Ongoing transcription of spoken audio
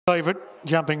Favourite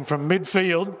jumping from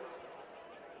midfield.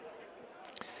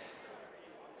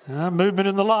 Movement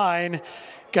in the line.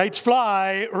 Gates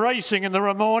Fly racing in the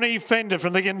Ramornie. Fender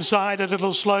from the inside, a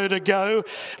little slow to go.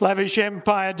 Lavish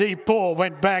Empire Depot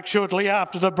went back shortly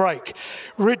after the break.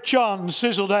 Rich On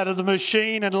sizzled out of the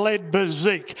machine and led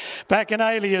Bazik.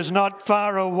 Bacchanalia's not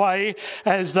far away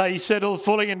as they settle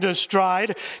fully into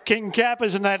stride. King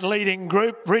Kappa's in that leading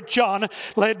group. Rich On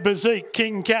led Bazik.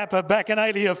 King Kappa,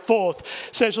 Bacchanalia fourth.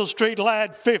 Cecil Street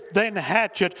Lad fifth. Then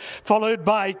Hatchet, followed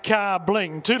by Car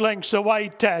Bling. 2 lengths away,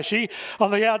 Tashi.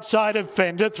 On the outside of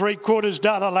Fender. 3/4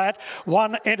 Dalalat,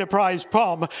 1 Enterprise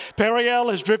Pom.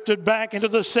 Periel has drifted back into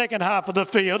the second half of the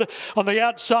field on the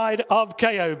outside of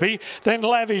Kobe. Then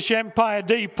Lavish Empire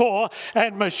Depot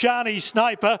and Mashani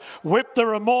Sniper whipped the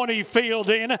Ramornie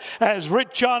field in as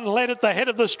Richon led at the head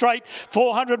of the straight.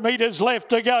 400 metres left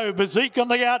to go. Bazik on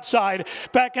the outside.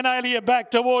 Bacchanalia back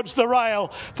towards the rail,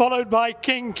 followed by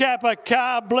King Kappa,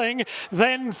 Car Bling,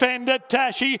 then Fender,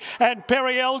 Tashi and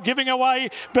Periel giving away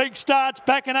big starts.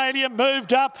 Bacchanalia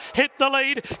moved up, hit the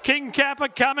lead. King Kappa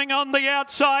coming on the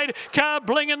outside. Car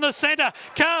Bling in the centre.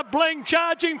 Car Bling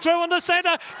charging through in the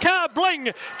centre. Car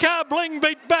Bling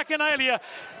beat Bacchanalia.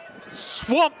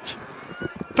 Swamped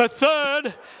for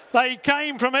third. They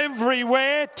came from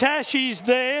everywhere. Tashi's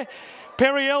there.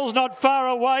 Periel's not far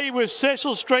away with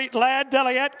Cecil Street Lad.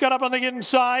 Daliat got up on the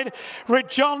inside.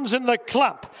 Richon's in the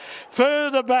clump.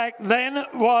 Further back then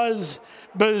was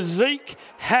Bazik,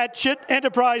 Hatchet,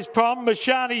 Enterprise Pom,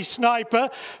 Mashani Sniper,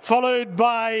 followed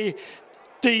by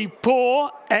Depot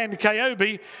and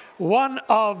Kobe. One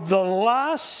of the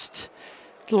last.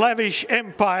 Lavish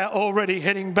Empire already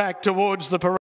heading back towards the parade.